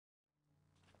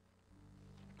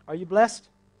Are you blessed?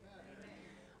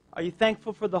 Are you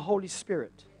thankful for the Holy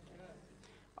Spirit?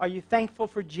 Are you thankful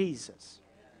for Jesus?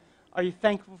 Are you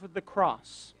thankful for the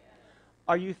cross?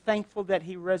 Are you thankful that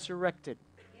He resurrected?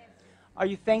 Are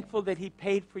you thankful that He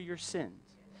paid for your sins?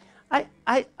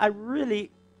 I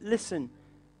really, listen,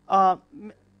 I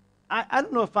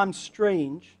don't know if I'm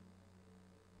strange.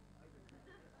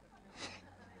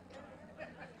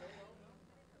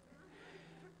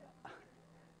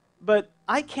 But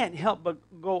I can't help but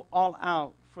go all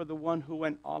out for the one who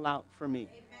went all out for me.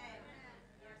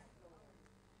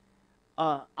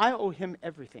 I owe Him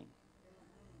everything.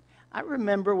 I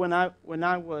remember when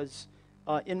I was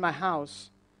in my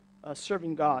house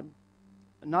serving God,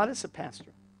 not as a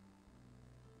pastor,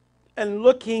 and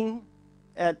looking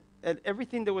at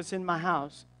everything that was in my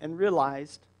house and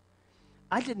realized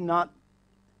I did not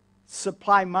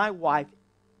supply my wife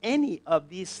any of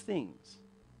these things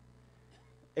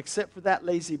except for that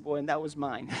lazy boy, and that was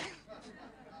mine.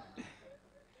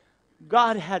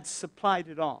 God had supplied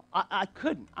it all. I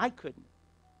couldn't.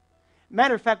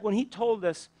 Matter of fact, when He told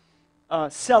us,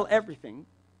 sell everything,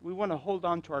 we want to hold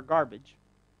on to our garbage.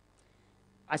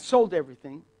 I sold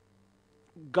everything.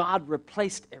 God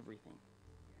replaced everything.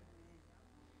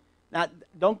 Now,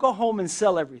 don't go home and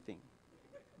sell everything.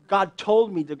 God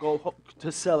told me to go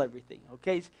to sell everything,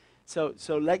 okay? So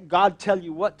let God tell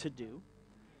you what to do.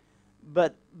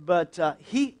 But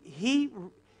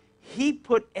He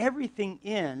put everything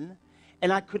in,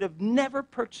 and I could have never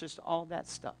purchased all that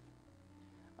stuff.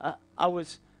 I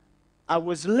was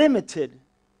limited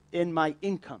in my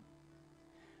income,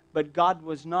 but God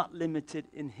was not limited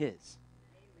in His.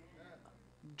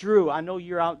 Drew, I know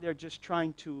you're out there just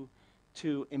trying to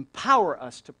empower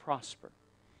us to prosper.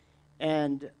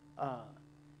 And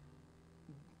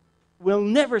we'll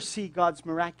never see God's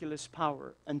miraculous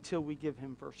power until we give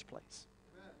Him first place.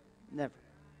 Never.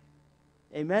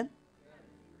 Amen?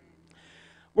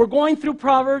 We're going through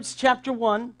Proverbs chapter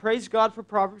 1. Praise God for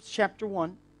Proverbs chapter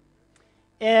 1.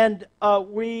 And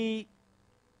we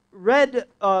read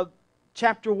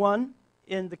chapter 1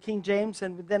 in the King James,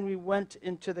 and then we went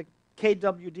into the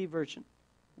KWD version.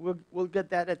 We'll get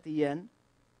that at the end.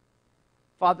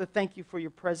 Father, thank You for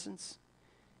Your presence.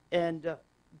 And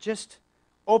just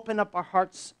open up our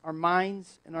hearts, our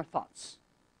minds, and our thoughts.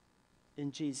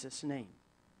 In Jesus' name.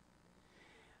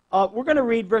 We're going to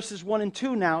read verses 1 and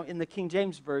 2 now in the King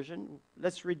James Version.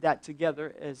 Let's read that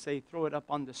together as they throw it up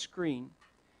on the screen.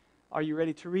 Are you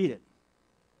ready to read it?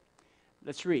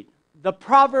 Let's read. The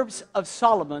Proverbs of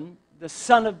Solomon, the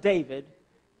son of David,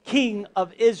 king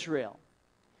of Israel,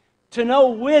 to know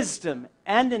wisdom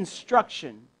and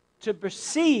instruction, to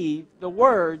perceive the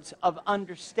words of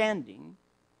understanding,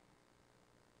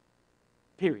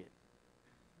 period.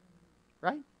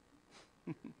 Right?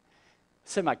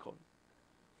 Semicolon.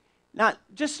 Now,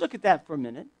 just look at that for a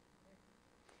minute.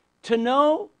 To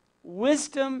know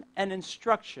wisdom and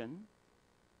instruction,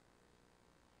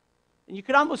 and you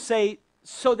could almost say,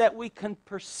 so that we can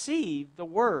perceive the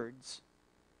words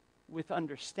with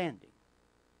understanding.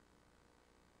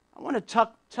 I want to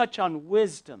touch on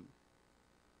wisdom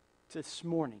this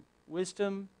morning.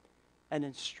 Wisdom and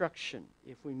instruction,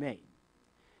 if we may.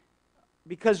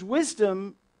 Because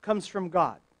wisdom comes from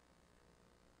God.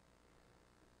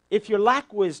 If you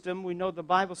lack wisdom, we know the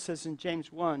Bible says in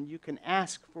James 1, you can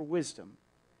ask for wisdom.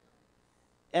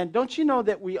 And don't you know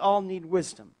that we all need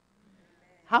wisdom?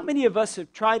 How many of us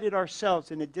have tried it ourselves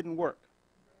and it didn't work?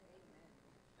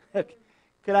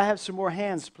 Could I have some more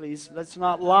hands, please? Let's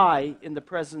not lie in the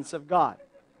presence of God.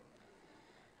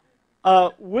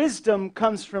 Wisdom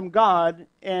comes from God,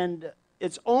 and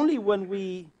it's only when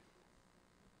we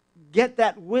get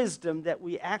that wisdom that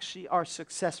we actually are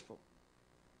successful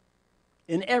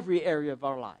in every area of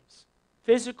our lives.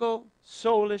 Physical,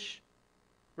 soulish,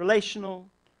 relational.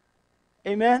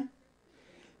 Amen?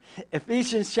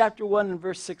 Ephesians chapter 1 and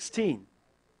verse 16.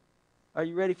 Are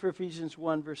you ready for Ephesians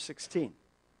 1 verse 16?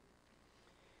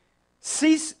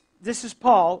 This is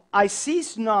Paul. I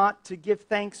cease not to give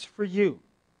thanks for you,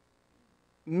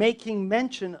 making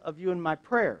mention of you in my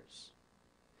prayers,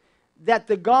 that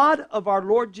the God of our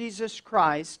Lord Jesus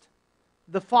Christ,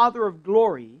 the Father of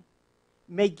glory,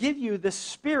 may give you the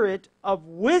spirit of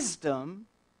wisdom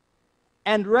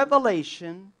and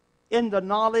revelation in the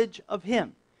knowledge of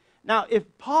Him. Now,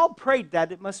 if Paul prayed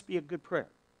that, it must be a good prayer.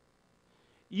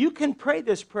 You can pray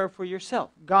this prayer for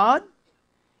yourself. God,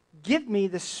 give me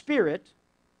the spirit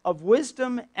of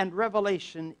wisdom and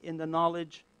revelation in the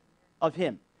knowledge of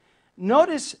Him.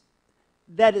 Notice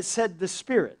that it said the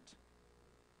Spirit.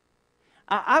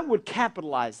 I would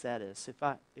capitalize that as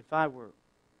if I were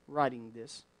writing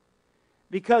this.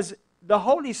 Because the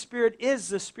Holy Spirit is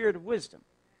the Spirit of wisdom.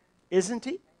 Isn't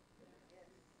He?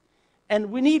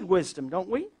 And we need wisdom, don't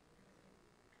we?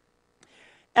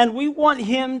 And we want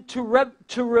Him to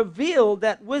reveal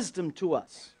that wisdom to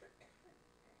us.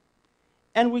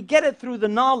 And we get it through the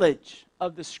knowledge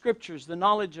of the Scriptures, the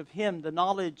knowledge of Him, the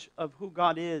knowledge of who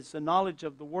God is, the knowledge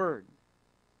of the Word.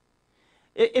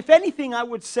 If anything, I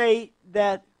would say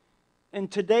that in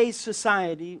today's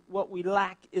society, what we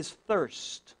lack is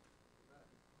thirst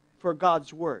for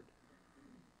God's Word.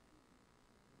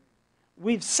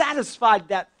 We've satisfied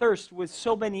that thirst with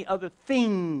so many other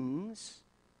things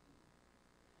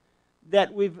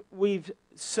that we've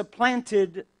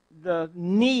supplanted the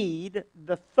need,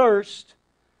 the thirst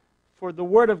for the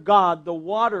Word of God, the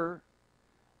water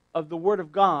of the Word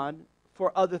of God,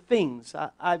 for other things.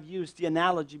 I've used the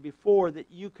analogy before that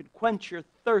you could quench your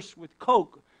thirst with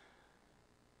Coke,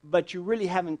 but you really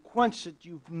haven't quenched it,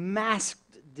 you've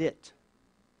masked it.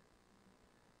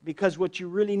 Because what you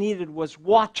really needed was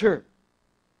water.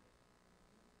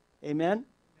 Amen?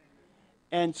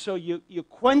 And so you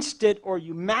quenched it or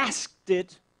you masked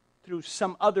it through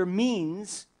some other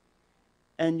means,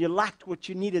 and you lacked what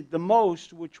you needed the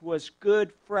most, which was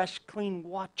good, fresh, clean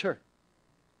water.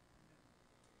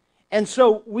 And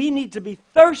so we need to be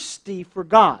thirsty for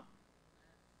God.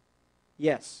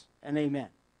 Yes, and amen.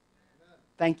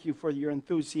 Thank you for your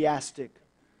enthusiastic.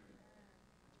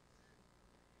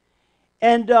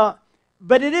 But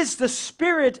it is the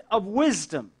spirit of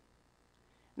wisdom.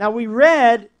 Now we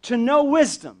read, to know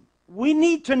wisdom, we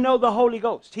need to know the Holy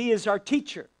Ghost. He is our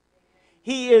teacher.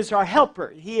 He is our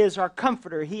helper. He is our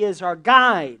comforter. He is our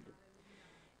guide.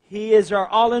 He is our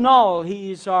all in all.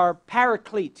 He is our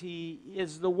paraclete. He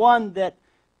is the one that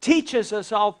teaches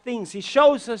us all things. He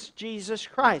shows us Jesus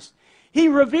Christ. He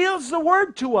reveals the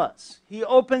Word to us. He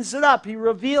opens it up. He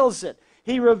reveals it.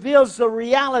 He reveals the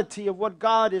reality of what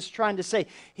God is trying to say.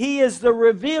 He is the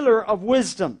revealer of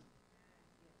wisdom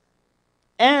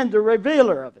and the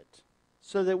revealer of it,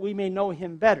 so that we may know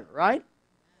Him better, right?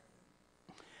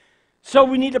 So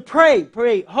we need to pray.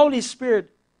 Pray, Holy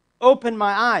Spirit, open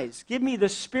my eyes. Give me the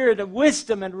spirit of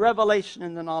wisdom and revelation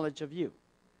in the knowledge of You.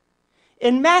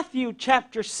 In Matthew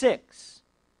chapter 6,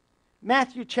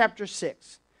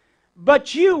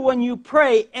 but you, when you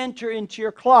pray, enter into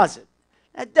your closet.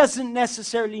 That doesn't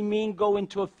necessarily mean go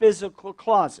into a physical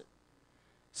closet.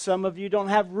 Some of you don't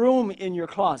have room in your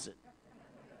closet.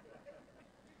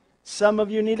 Some of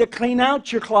you need to clean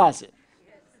out your closet.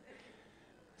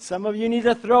 Some of you need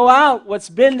to throw out what's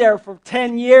been there for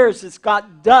 10 years. It's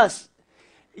got dust.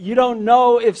 You don't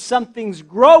know if something's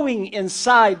growing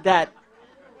inside that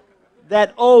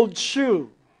old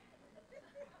shoe.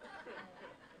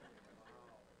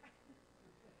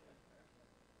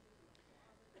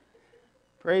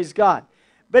 Praise God.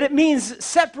 But it means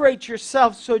separate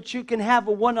yourself so that you can have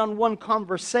a one-on-one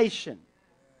conversation.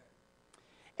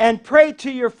 And pray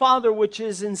to your Father which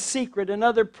is in secret.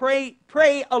 Another, pray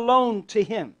alone to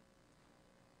Him.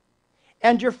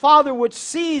 And your Father which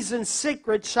sees in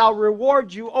secret shall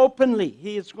reward you openly.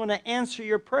 He is going to answer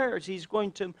your prayers. He's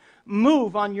going to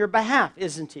move on your behalf,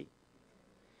 isn't He?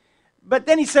 But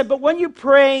then He said, but when you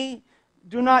pray,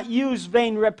 do not use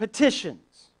vain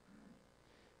repetitions.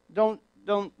 Don't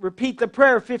repeat the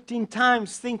prayer 15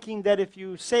 times thinking that if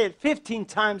you say it 15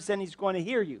 times, then He's going to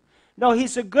hear you. No,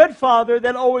 He's a good Father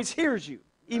that always hears you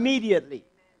immediately.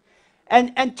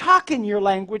 And talk in your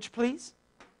language, please.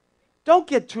 Don't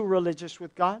get too religious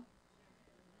with God.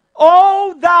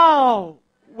 O thou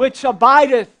which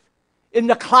abideth in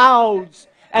the clouds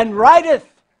and rideth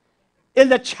in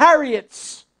the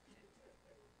chariots.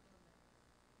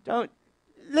 Don't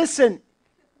listen.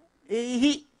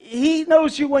 He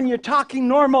knows you when you're talking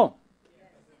normal.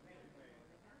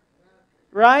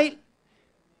 Right?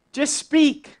 Just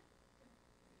speak.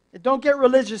 Don't get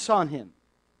religious on Him.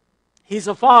 He's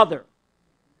a Father.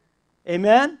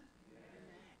 Amen?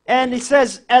 And He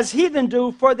says, as heathen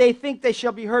do, for they think they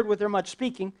shall be heard with their much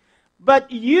speaking. But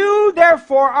you,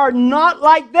 therefore, are not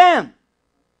like them.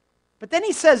 But then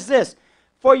He says this,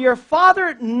 for your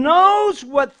Father knows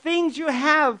what things you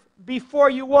have before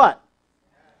you what?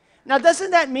 Now,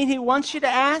 doesn't that mean He wants you to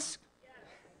ask?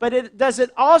 But does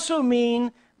it also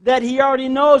mean that He already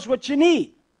knows what you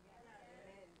need?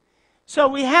 So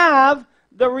we have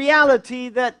the reality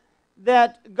that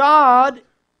God,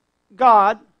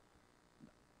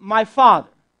 my Father.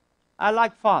 I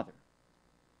like Father.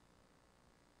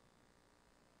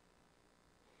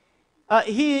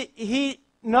 He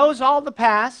knows all the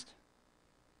past,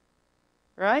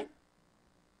 right?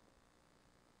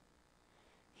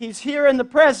 He's here in the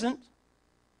present,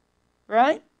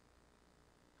 right?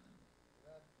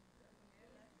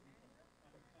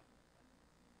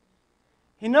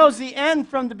 He knows the end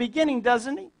from the beginning,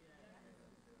 doesn't he?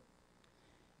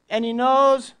 And he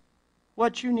knows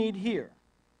what you need here.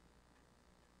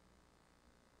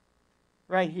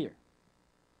 Right here.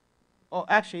 Oh,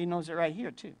 actually, he knows it right here,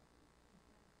 too.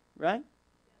 Right?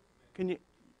 Can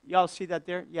y'all see that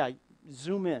there? Yeah,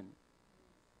 zoom in.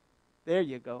 There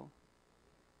you go.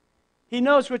 He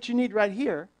knows what you need right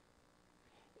here.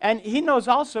 And he knows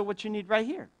also what you need right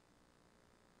here.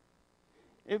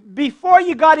 Before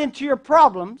you got into your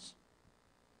problems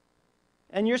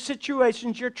and your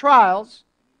situations, your trials,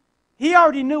 he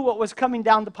already knew what was coming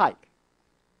down the pike.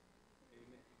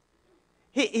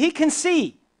 He can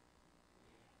see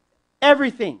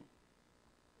everything.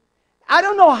 I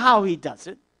don't know how he does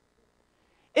it.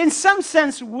 In some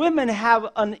sense, women have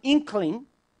an inkling,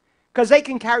 because they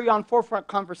can carry on 4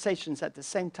 conversations at the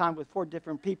same time with 4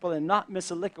 different people and not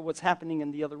miss a lick of what's happening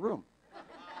in the other room.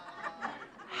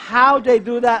 How they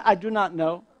do that, I do not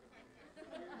know.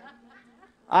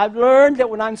 I've learned that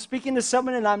when I'm speaking to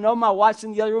someone and I know my wife's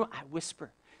in the other room, I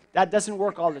whisper. That doesn't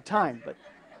work all the time, but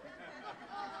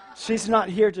she's not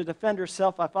here to defend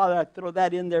herself. I thought I'd throw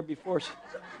that in there before she...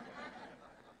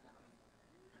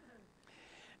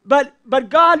 But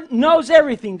God knows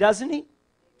everything, doesn't he?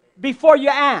 Before you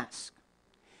ask.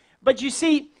 But you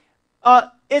see,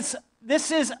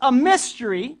 this is a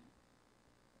mystery.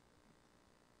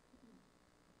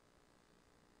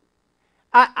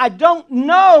 I don't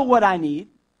know what I need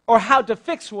or how to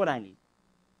fix what I need.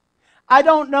 I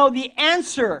don't know the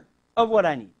answer of what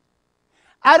I need.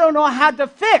 I don't know how to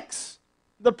fix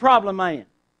the problem I'm in.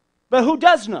 But who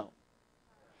does know?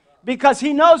 Because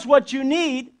he knows what you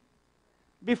need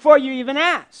before you even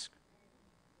ask.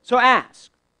 So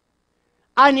ask.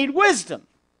 I need wisdom.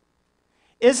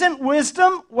 Isn't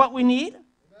wisdom what we need?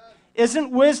 Isn't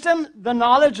wisdom the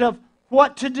knowledge of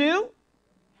what to do?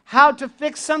 How to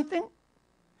fix something?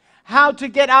 How to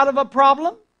get out of a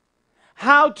problem?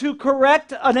 How to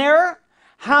correct an error?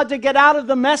 How to get out of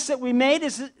the mess that we made?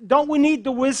 Don't we need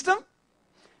the wisdom?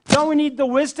 Don't we need the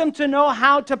wisdom to know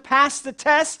how to pass the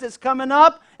test that's coming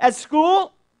up at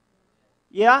school?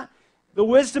 Yeah? The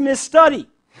wisdom is study.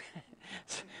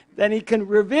 Then he can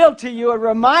reveal to you and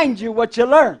remind you what you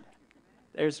learned.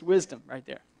 There's wisdom right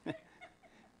there.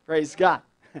 Praise God.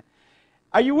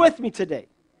 Are you with me today?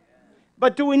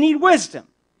 But do we need wisdom?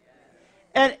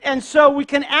 And so we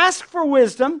can ask for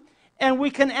wisdom, and we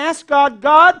can ask God,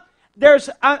 God,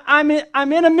 I'm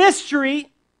in a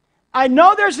mystery. I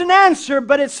know there's an answer,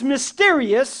 but it's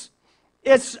mysterious.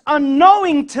 It's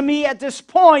unknowing to me at this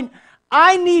point.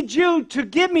 I need you to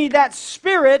give me that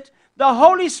Spirit, the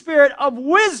Holy Spirit of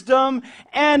wisdom,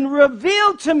 and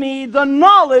reveal to me the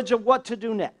knowledge of what to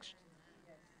do next.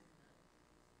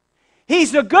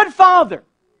 He's a good Father,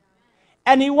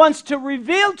 and he wants to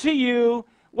reveal to you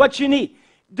what you need.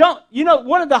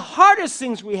 One of the hardest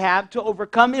things we have to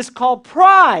overcome is called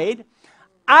pride.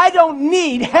 I don't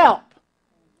need help.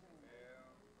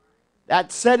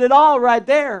 That said it all right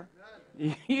there.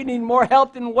 You need more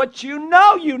help than what you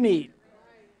know you need.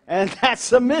 And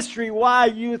that's a mystery why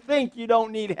you think you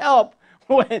don't need help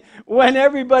when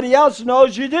everybody else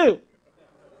knows you do.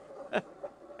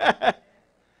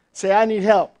 Say, I need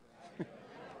help.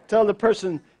 Tell the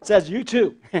person, says, you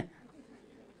too.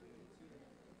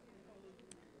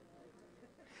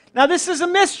 Now, this is a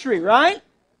mystery, right?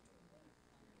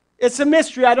 It's a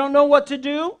mystery. I don't know what to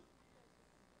do.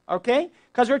 Okay?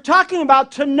 Because we're talking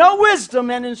about to know wisdom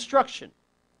and instruction.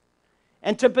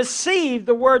 And to perceive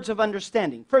the words of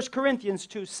understanding. 1 Corinthians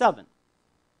 2:7.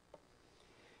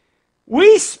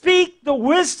 We speak the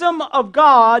wisdom of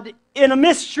God in a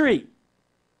mystery.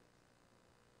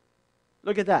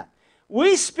 Look at that.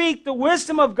 We speak the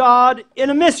wisdom of God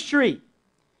in a mystery.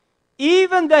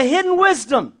 Even the hidden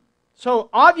wisdom.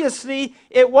 So obviously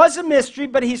it was a mystery,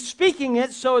 but he's speaking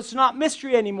it, so it's not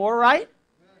mystery anymore, right?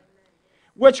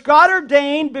 Which God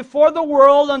ordained before the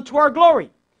world unto our glory.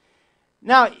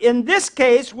 Now, in this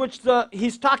case,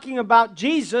 he's talking about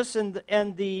Jesus and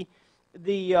the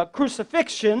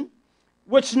crucifixion,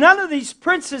 which none of these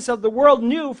princes of the world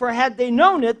knew, for had they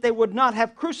known it, they would not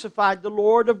have crucified the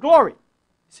Lord of glory.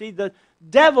 See, the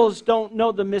devils don't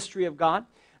know the mystery of God.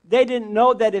 They didn't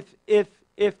know that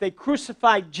if they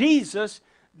crucified Jesus,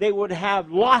 they would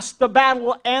have lost the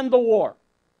battle and the war.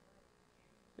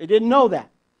 They didn't know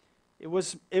that. It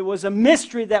was a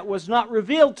mystery that was not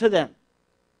revealed to them.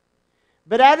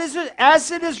 But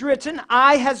as it is written,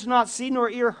 eye has not seen, nor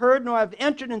ear heard, nor have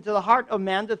entered into the heart of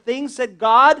man the things that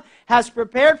God has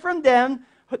prepared from them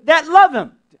that love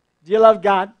him. Do you love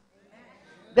God?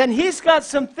 Then he's got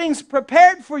some things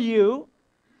prepared for you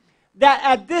that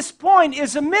at this point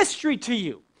is a mystery to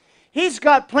you. He's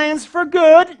got plans for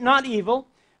good, not evil.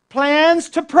 plans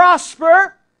to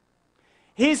prosper.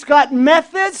 He's got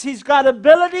methods. He's got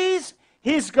abilities.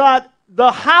 He's got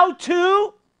the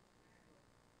how-to.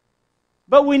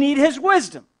 But we need His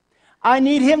wisdom. I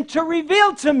need Him to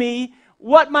reveal to me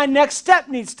what my next step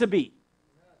needs to be.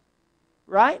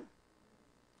 Right?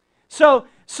 So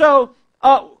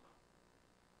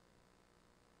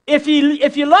if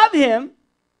you love Him,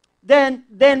 then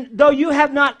though you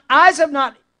have not, eyes have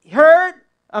not heard,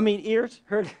 ears,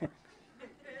 heard.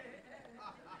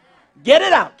 Get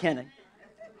it out, Kenny.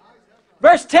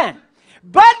 Verse 10.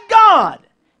 But God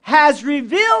has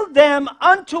revealed them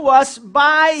unto us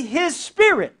by His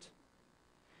Spirit.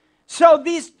 So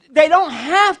they don't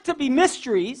have to be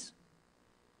mysteries,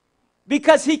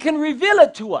 because He can reveal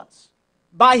it to us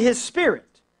by His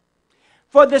Spirit.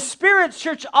 For the Spirit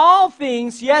search all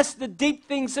things, yes, the deep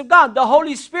things of God. The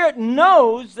Holy Spirit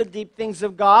knows the deep things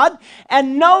of God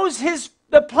and knows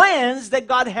the plans that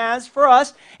God has for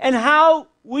us and how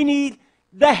we need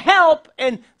the help,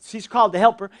 and He's called the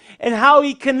helper, and how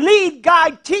He can lead,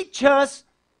 guide, teach us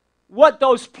what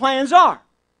those plans are.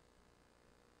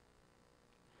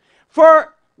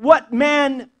 For what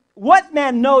man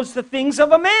knows the things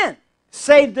of a man,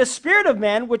 save the spirit of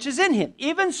man which is in him?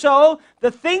 Even so,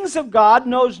 the things of God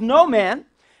knows no man,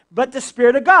 but the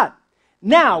Spirit of God.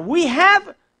 Now, we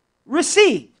have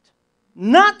received,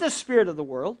 not the spirit of the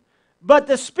world, but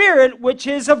the Spirit which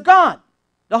is of God,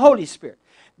 the Holy Spirit,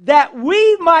 that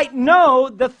we might know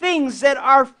the things that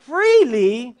are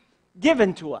freely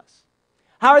given to us.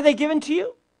 How are they given to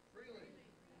you?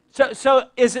 Freely. So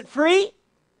is it free?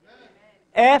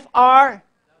 F-R.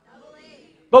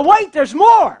 But wait, there's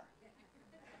more.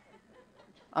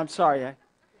 I'm sorry,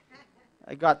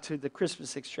 I got to the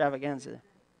Christmas extravaganza.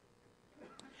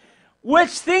 Which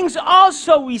things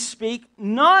also we speak,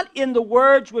 not in the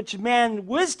words which man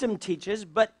wisdom teaches,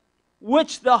 but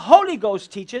which the Holy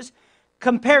Ghost teaches,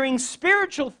 comparing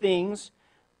spiritual things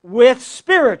with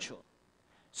spiritual.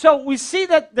 So we see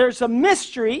that there's a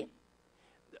mystery,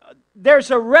 there's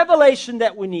a revelation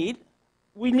that we need.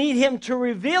 We need Him to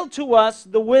reveal to us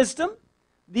the wisdom,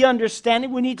 the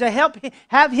understanding. We need to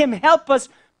have Him help us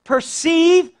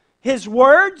perceive His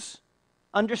words,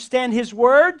 understand His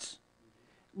words,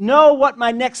 know what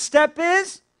my next step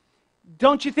is.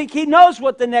 Don't you think He knows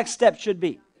what the next step should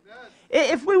be?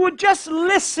 If we would just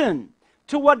listen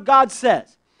to what God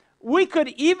says. We could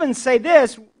even say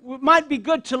this: it might be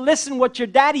good to listen what your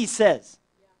daddy says,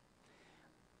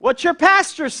 what your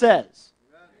pastor says,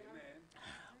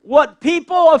 what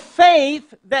people of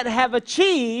faith that have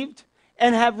achieved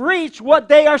and have reached what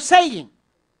they are saying.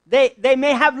 They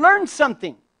may have learned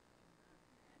something.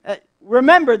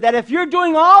 Remember that if you're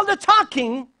doing all the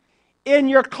talking in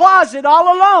your closet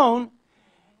all alone,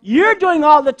 you're doing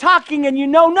all the talking and you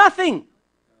know nothing.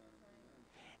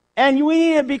 And we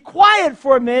need to be quiet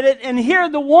for a minute and hear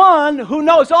the one who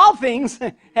knows all things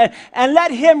and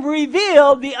let Him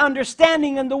reveal the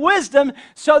understanding and the wisdom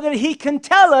so that He can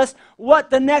tell us what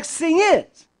the next thing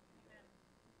is.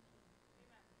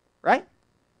 Right?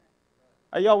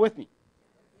 Are y'all with me?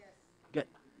 Good.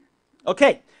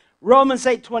 Okay. Romans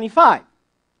 8:25.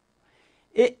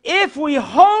 If we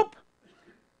hope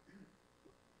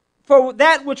for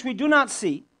that which we do not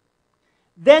see,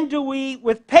 then do we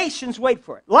with patience wait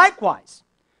for it. Likewise,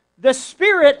 the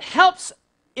Spirit helps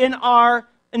in our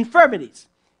infirmities.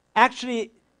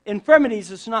 Actually,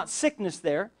 infirmities is not sickness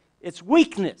there. It's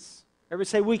weakness. Everybody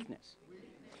say weakness.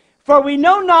 For we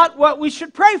know not what we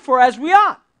should pray for as we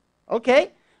ought.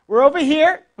 Okay, we're over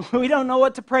here. We don't know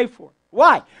what to pray for.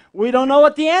 Why? We don't know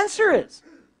what the answer is.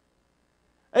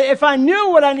 If I knew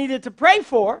what I needed to pray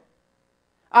for,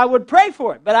 I would pray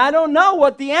for it. But I don't know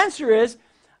what the answer is.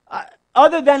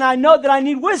 Other than I know that I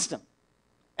need wisdom.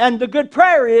 And the good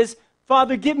prayer is,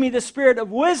 Father, give me the spirit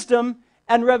of wisdom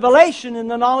and revelation in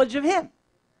the knowledge of Him.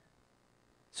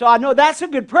 So I know that's a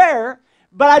good prayer,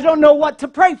 but I don't know what to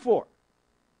pray for,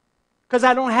 because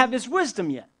I don't have His wisdom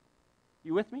yet.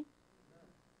 You with me?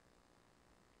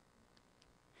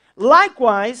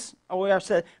 Likewise,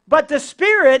 but the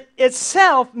Spirit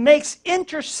itself makes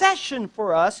intercession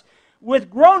for us with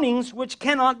groanings which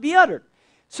cannot be uttered.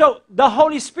 So the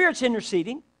Holy Spirit's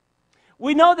interceding.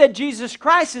 We know that Jesus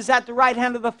Christ is at the right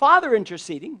hand of the Father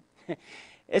interceding.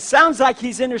 It sounds like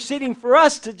He's interceding for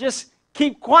us to just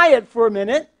keep quiet for a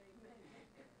minute.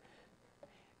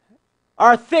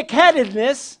 Our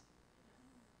thick-headedness,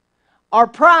 our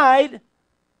pride.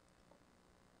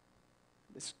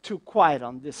 It's too quiet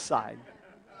on this side.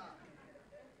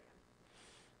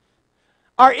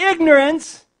 Our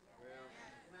ignorance.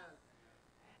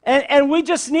 And we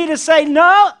just need to say,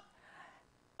 no,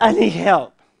 I need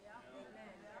help.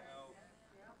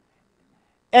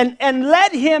 and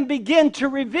let Him begin to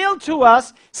reveal to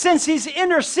us, since He's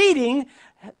interceding,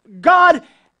 God,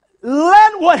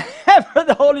 let whatever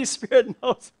the Holy Spirit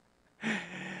knows,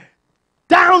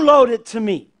 download it to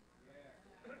me.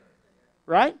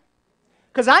 Right?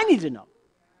 Because I need to know.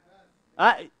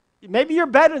 Maybe you're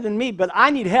better than me, but I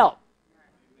need help.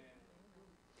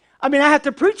 I mean, I have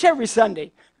to preach every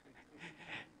Sunday.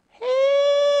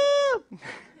 Help!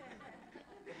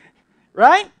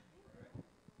 Right?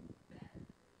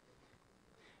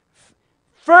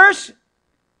 First,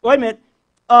 wait a minute.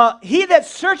 He that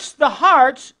searches the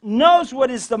hearts knows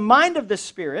what is the mind of the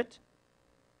Spirit,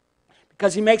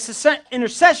 because He makes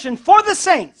intercession for the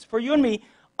saints, for you and me,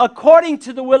 according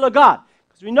to the will of God.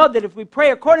 Because we know that if we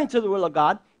pray according to the will of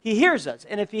God, He hears us.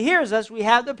 And if He hears us, we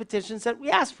have the petitions that we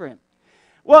ask for Him.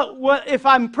 Well, if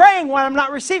I'm praying when I'm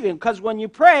not receiving, because when you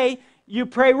pray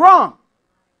wrong.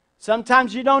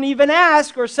 Sometimes you don't even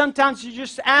ask, or sometimes you're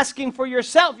just asking for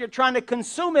yourself. You're trying to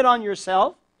consume it on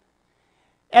yourself.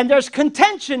 And there's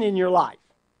contention in your life.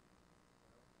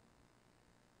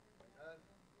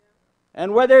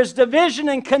 And where there's division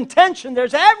and contention,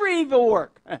 there's every evil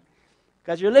work.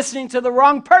 Because you're listening to the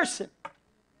wrong person.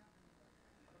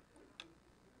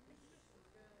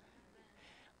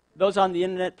 Those on the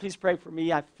internet, please pray for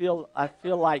me. I feel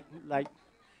like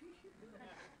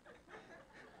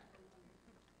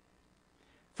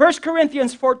 1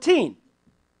 Corinthians 14,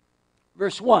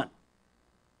 verse 1.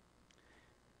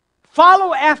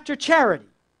 Follow after charity.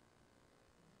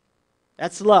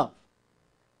 That's love.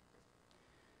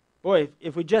 Boy,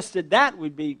 if we just did that,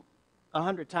 we'd be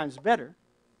 100 times better.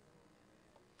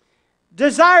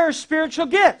 Desire spiritual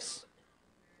gifts.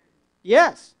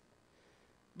 Yes.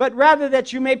 But rather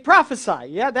that you may prophesy.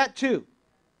 Yeah, that too.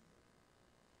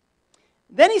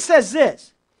 Then he says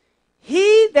this.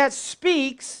 He that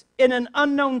speaks in an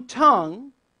unknown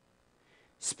tongue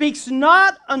speaks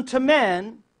not unto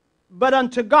men, but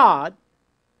unto God,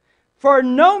 for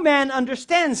no man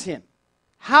understands him.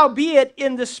 Howbeit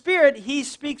in the Spirit he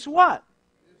speaks what?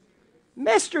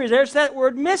 Mysteries. There's that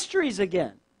word mysteries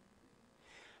again.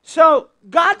 So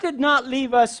God did not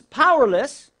leave us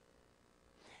powerless,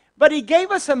 but He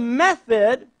gave us a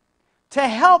method to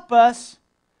help us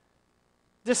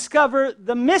discover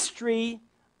the mystery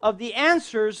of the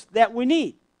answers that we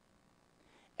need.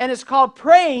 And it's called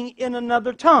praying in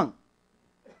another tongue,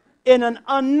 in an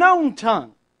unknown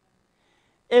tongue.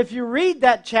 If you read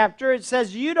that chapter, it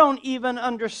says you don't even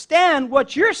understand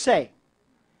what you're saying.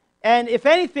 And if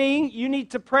anything, you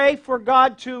need to pray for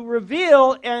God to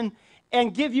reveal and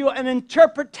give you an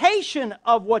interpretation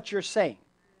of what you're saying.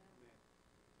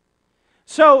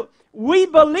 So we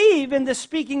believe in the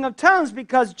speaking of tongues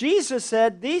because Jesus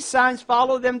said, these signs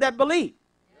follow them that believe.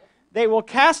 They will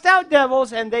cast out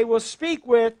devils and they will speak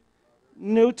with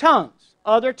new tongues,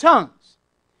 other tongues.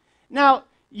 Now,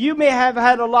 you may have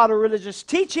had a lot of religious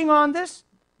teaching on this.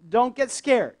 Don't get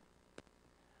scared.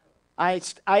 I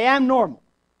am normal.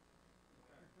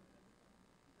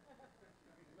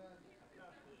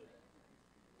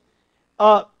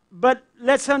 But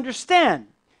let's understand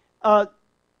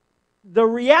the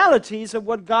realities of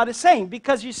what God is saying.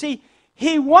 Because you see,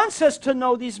 He wants us to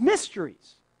know these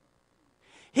mysteries.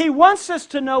 He wants us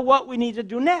to know what we need to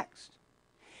do next.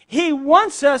 He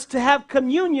wants us to have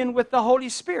communion with the Holy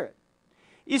Spirit.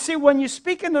 You see, when you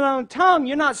speak in another tongue,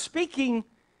 you're not speaking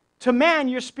to man,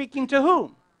 you're speaking to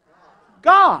whom?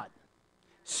 God.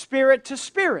 Spirit to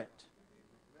spirit.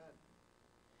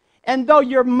 And though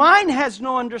your mind has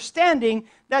no understanding,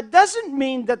 that doesn't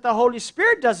mean that the Holy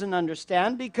Spirit doesn't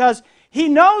understand, because He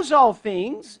knows all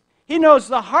things. He knows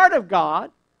the heart of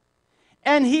God.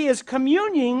 And He is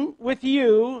communing with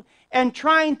you and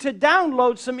trying to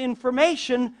download some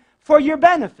information for your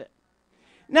benefit.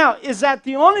 Now, is that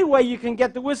the only way you can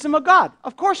get the wisdom of God?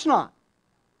 Of course not.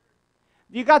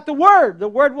 You got the Word. The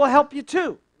Word will help you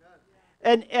too.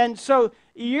 And so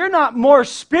you're not more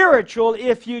spiritual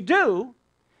if you do.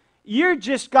 You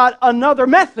just got another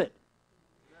method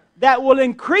that will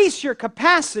increase your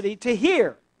capacity to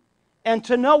hear and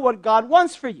to know what God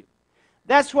wants for you.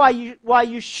 That's why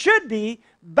you should be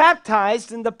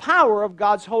baptized in the power of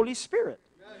God's Holy Spirit.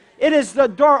 It is the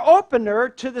door opener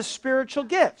to the spiritual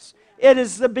gifts. It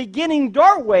is the beginning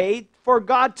doorway for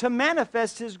God to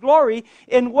manifest His glory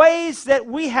in ways that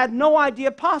we had no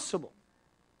idea possible.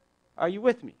 Are you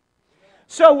with me?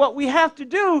 So what we have to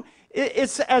do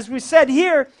is, as we said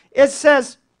here, it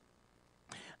says,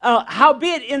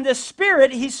 howbeit in the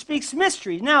Spirit He speaks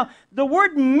mysteries. Now, the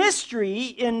word mystery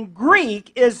in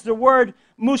Greek is the word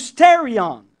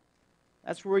mysterion.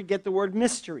 That's where we get the word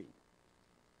mystery.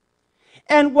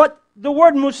 And what the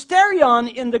word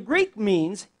mysterion in the Greek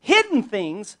means, hidden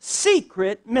things,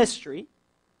 secret, mystery.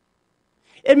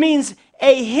 It means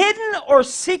a hidden or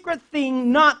secret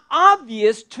thing not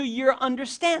obvious to your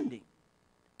understanding,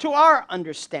 to our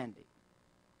understanding.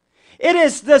 It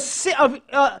is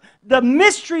the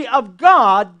mystery of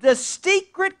God, the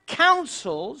secret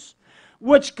counsels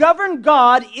which govern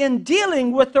God in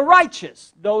dealing with the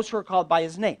righteous, those who are called by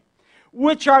His name,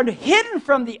 which are hidden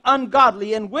from the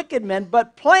ungodly and wicked men,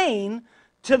 but plain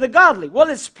to the godly. Well,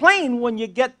 it's plain when you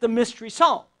get the mystery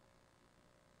solved.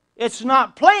 It's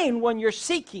not plain when you're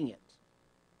seeking it.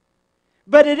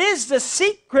 But it is the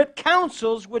secret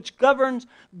counsels which governs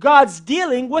God's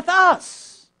dealing with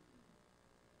us.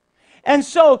 And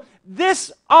so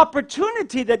this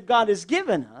opportunity that God has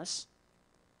given us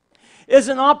is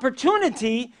an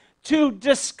opportunity to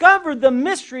discover the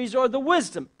mysteries or the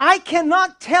wisdom. I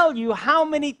cannot tell you how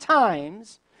many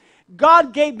times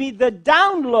God gave me the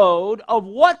download of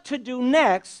what to do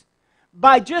next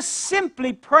by just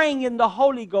simply praying in the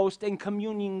Holy Ghost and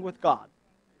communing with God.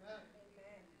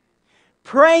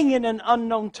 Praying in an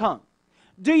unknown tongue.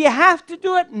 Do you have to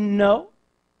do it? No.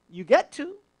 You get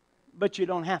to, but you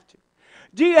don't have to.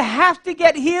 Do you have to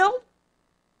get healed?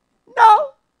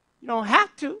 No. You don't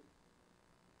have to,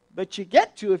 but you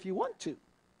get to if you want to.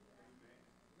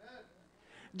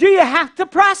 Do you have to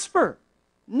prosper?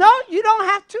 No, you don't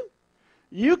have to.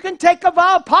 You can take a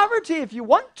vow of poverty if you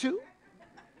want to.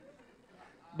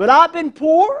 But I've been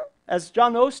poor, as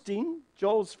John Osteen,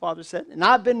 Joel's father said, and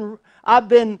I've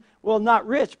been well, not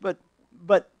rich,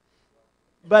 but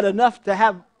enough to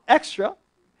have extra,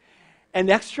 and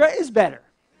extra is better.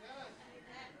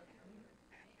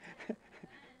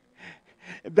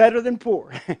 Better than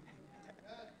poor.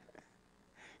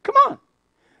 Come on.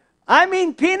 I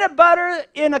mean, peanut butter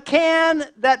in a can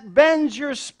that bends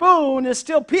your spoon is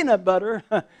still peanut butter,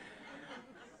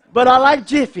 but I like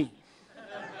Jiffy.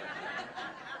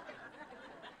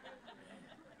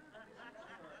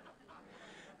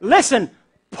 Listen,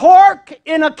 pork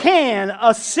in a can,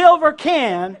 a silver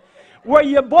can, where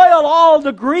you boil all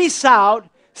the grease out,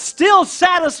 still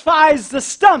satisfies the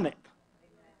stomach.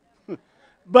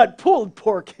 But pulled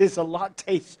pork is a lot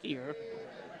tastier.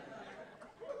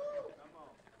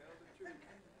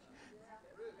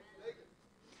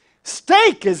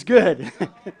 Steak is good.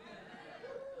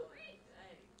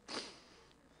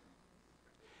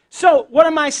 So, what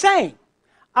am I saying?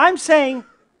 I'm saying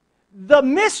the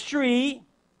mystery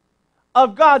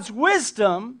of God's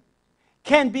wisdom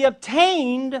can be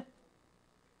obtained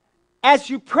as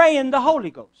you pray in the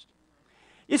Holy Ghost.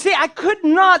 You see, I could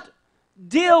not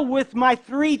deal with my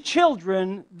 3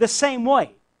 children the same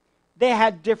way. They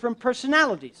had different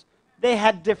personalities. They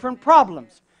had different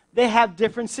problems. They had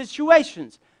different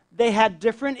situations. They had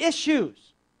different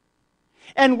issues.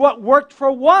 And what worked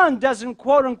for one doesn't,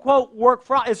 quote unquote, work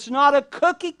for all. It's not a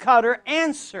cookie cutter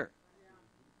answer.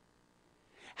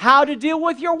 How to deal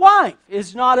with your wife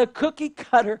is not a cookie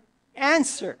cutter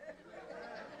answer.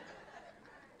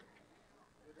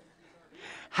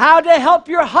 How to help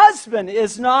your husband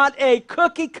is not a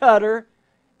cookie cutter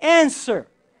answer.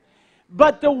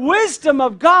 But the wisdom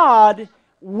of God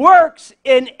works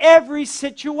in every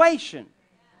situation.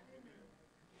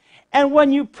 And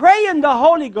when you pray in the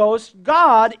Holy Ghost,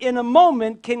 God in a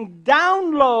moment can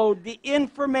download the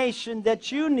information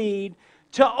that you need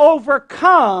to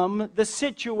overcome the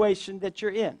situation that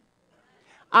you're in.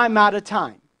 I'm out of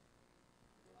time.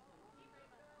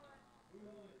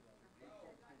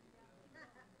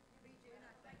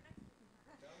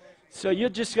 So you're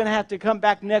just going to have to come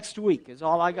back next week, is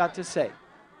all I got to say.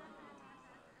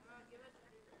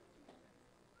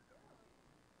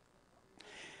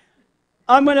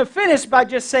 I'm going to finish by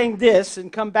just saying this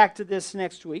and come back to this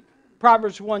next week.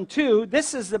 Proverbs 1:2.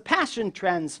 This is the Passion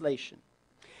Translation.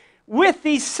 With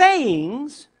these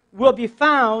sayings will be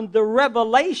found the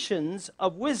revelations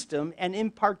of wisdom and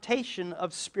impartation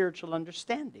of spiritual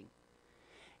understanding.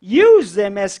 Use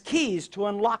them as keys to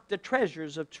unlock the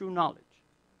treasures of true knowledge.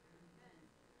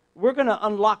 We're going to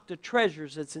unlock the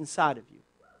treasures that's inside of you.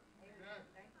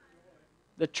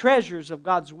 The treasures of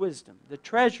God's wisdom, the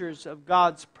treasures of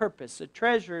God's purpose, the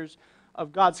treasures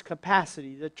of God's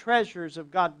capacity, the treasures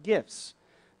of God's gifts,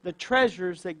 the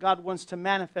treasures that God wants to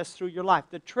manifest through your life,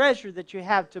 the treasure that you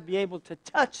have to be able to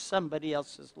touch somebody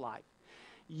else's life.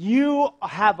 You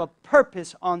have a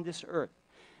purpose on this earth.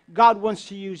 God wants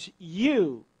to use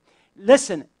you.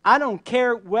 Listen, I don't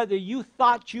care whether you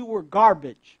thought you were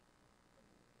garbage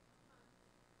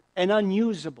and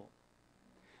unusable.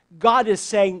 God is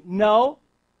saying, no,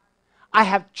 I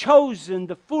have chosen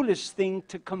the foolish thing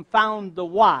to confound the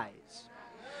wise.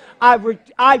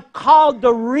 I've called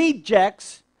the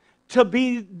rejects to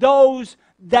be those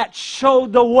that show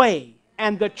the way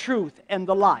and the truth and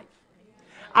the life.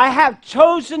 I have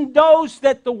chosen those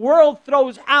that the world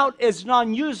throws out as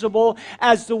non-usable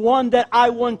as the one that I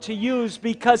want to use,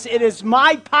 because it is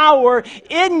my power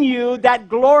in you that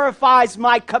glorifies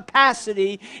my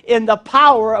capacity in the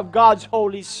power of God's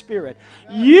Holy Spirit.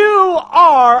 You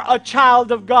are a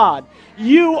child of God.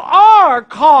 You are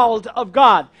called of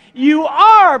God. You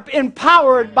are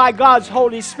empowered by God's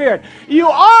Holy Spirit. You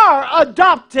are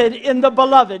adopted in the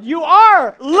beloved. You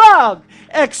are loved,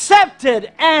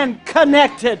 accepted, and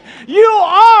connected. You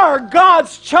are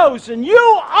God's chosen. You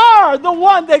are the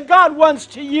one that God wants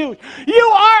to use. You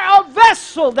are a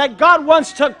vessel that God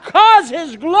wants to cause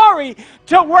His glory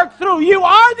to work through. You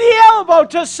are the elbow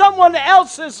to someone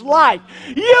else's life.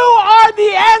 You are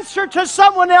the answer to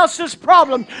someone else's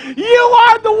problem. You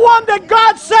are the one that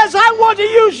God says, I want to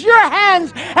use your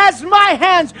hands as my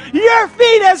hands, your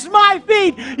feet as my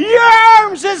feet, your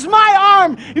arms as my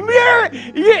arm,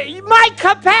 my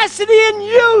capacity in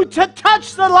you to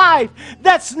touch the life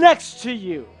that's next to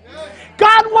you.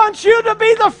 God wants you to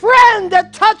be the friend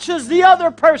that touches the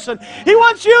other person. He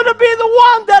wants you to be the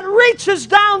one that reaches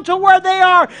down to where they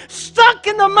are, stuck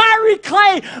in the miry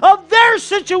clay of their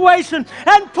situation,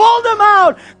 and pull them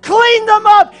out, clean them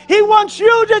up. He wants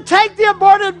you to take the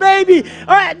aborted baby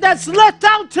that's left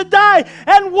out to die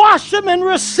and wash them and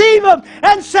receive them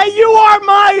and say, you are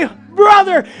my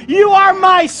brother, you are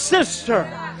my sister,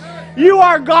 you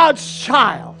are God's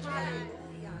child.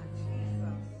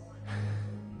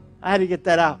 I had to get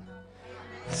that out.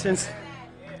 Since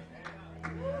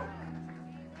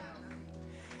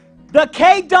the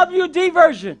KWD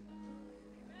version.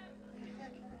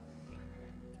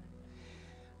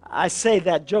 I say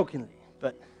that jokingly,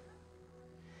 but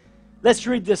let's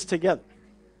read this together.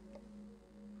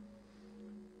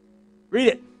 Read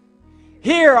it.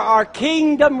 Here are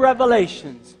kingdom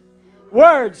revelations,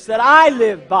 words that I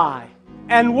live by,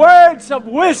 and words of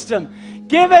wisdom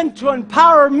given to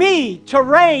empower me to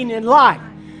reign in life,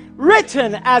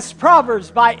 written as Proverbs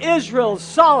by Israel's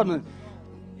Solomon,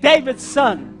 David's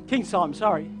son, King Solomon,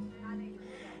 sorry.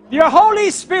 Your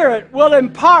Holy Spirit will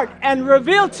impart and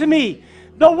reveal to me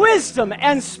the wisdom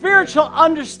and spiritual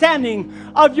understanding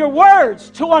of your words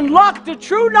to unlock the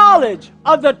true knowledge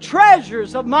of the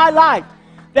treasures of my life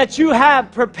that you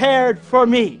have prepared for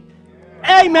me.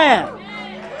 Amen.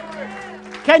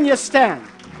 Can you stand?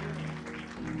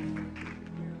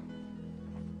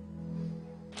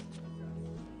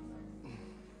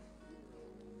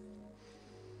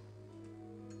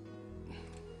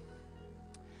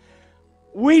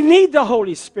 We need the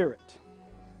Holy Spirit.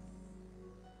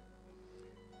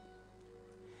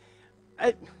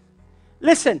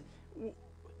 Listen,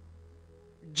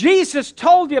 Jesus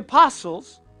told the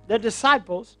apostles, the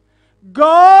disciples,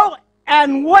 go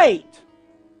and wait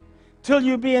till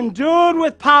you be endued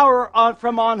with power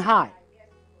from on high.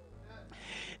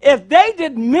 If they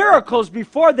did miracles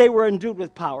before they were endued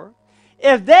with power,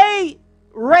 if they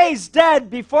raised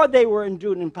dead before they were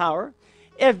endued in power,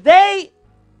 if they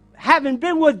having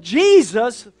been with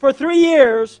Jesus for 3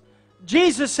 years,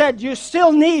 Jesus said, you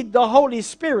still need the Holy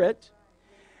Spirit,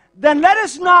 then let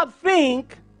us not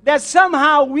think that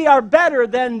somehow we are better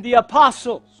than the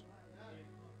apostles.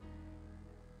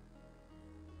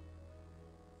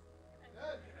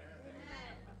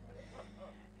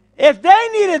 If they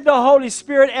needed the Holy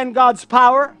Spirit and God's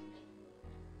power,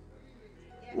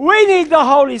 we need the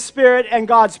Holy Spirit and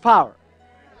God's power.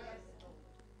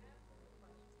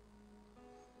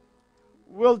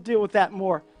 We'll deal with that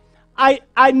more.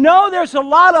 I know there's a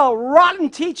lot of rotten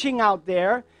teaching out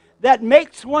there that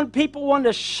makes people want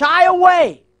to shy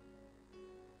away.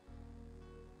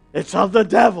 It's of the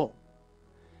devil.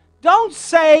 Don't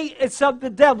say it's of the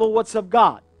devil what's of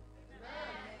God.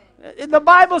 The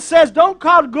Bible says don't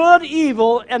call good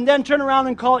evil and then turn around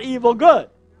and call evil good.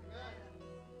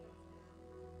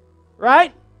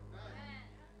 Right?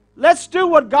 Let's do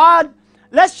what God,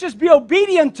 let's just be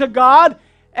obedient to God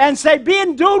and say, be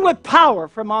endued with power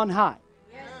from on high.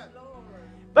 Yes, Lord.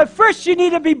 But first you need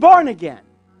to be born again.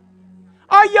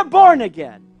 Are you born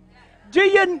again? Do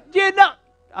you know?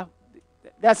 Oh,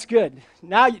 that's good.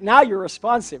 Now you're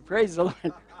responsive. Praise the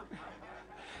Lord.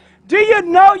 Do you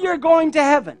know you're going to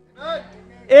heaven?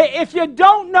 If you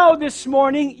don't know this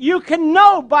morning, you can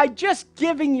know by just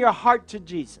giving your heart to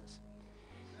Jesus.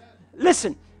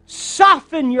 Listen,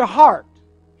 soften your heart.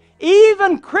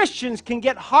 Even Christians can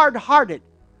get hard-hearted.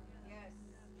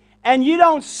 And you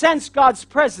don't sense God's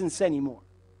presence anymore.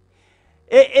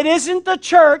 It isn't the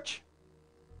church.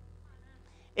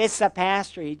 It's the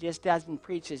pastor. He just doesn't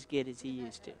preach as good as he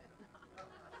used to.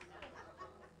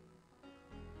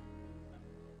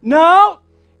 No,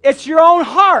 it's your own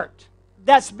heart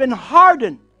that's been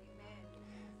hardened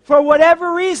for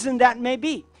whatever reason that may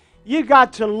be. You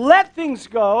got to let things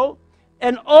go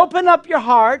and open up your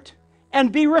heart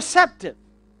and be receptive.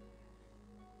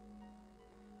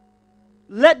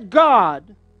 Let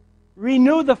God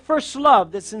renew the first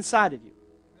love that's inside of you.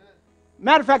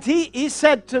 Matter of fact, he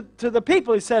said to the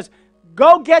people, he says,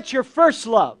 go get your first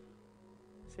love.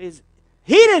 He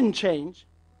didn't change.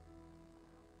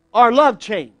 Our love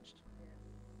changed.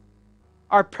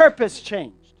 Our purpose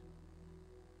changed.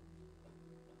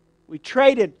 We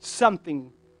traded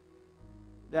something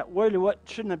that really what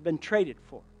shouldn't have been traded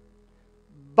for.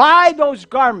 Buy those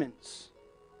garments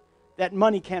that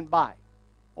money can't buy.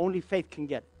 Only faith can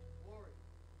get it.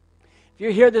 If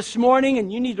you're here this morning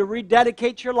and you need to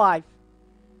rededicate your life,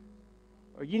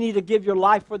 or you need to give your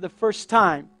life for the first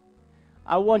time,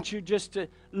 I want you just to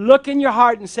look in your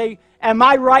heart and say, am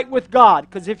I right with God?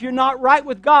 Because if you're not right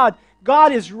with God,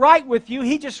 God is right with you.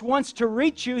 He just wants to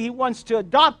reach you. He wants to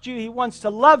adopt you. He wants to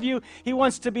love you. He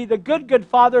wants to be the good, good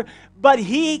Father. But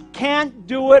He can't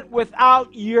do it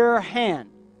without your hand.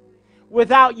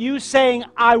 Without you saying,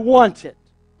 I want it.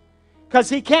 Because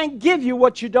He can't give you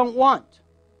what you don't want.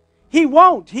 He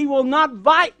won't. He will not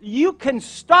invite. You can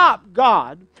stop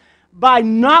God by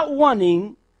not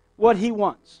wanting what He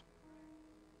wants.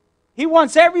 He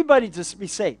wants everybody to be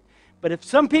saved. But if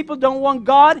some people don't want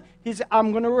God, He's,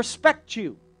 I'm going to respect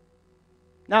you.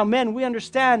 Now, men, we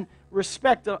understand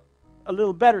respect a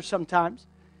little better sometimes.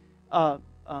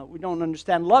 We don't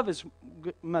understand love as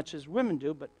much as women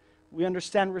do, but we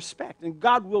understand respect. And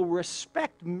God will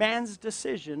respect man's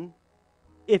decision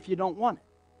if you don't want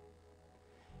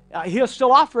it. He'll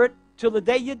still offer it till the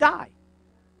day you die.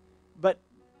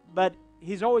 But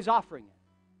He's always offering it.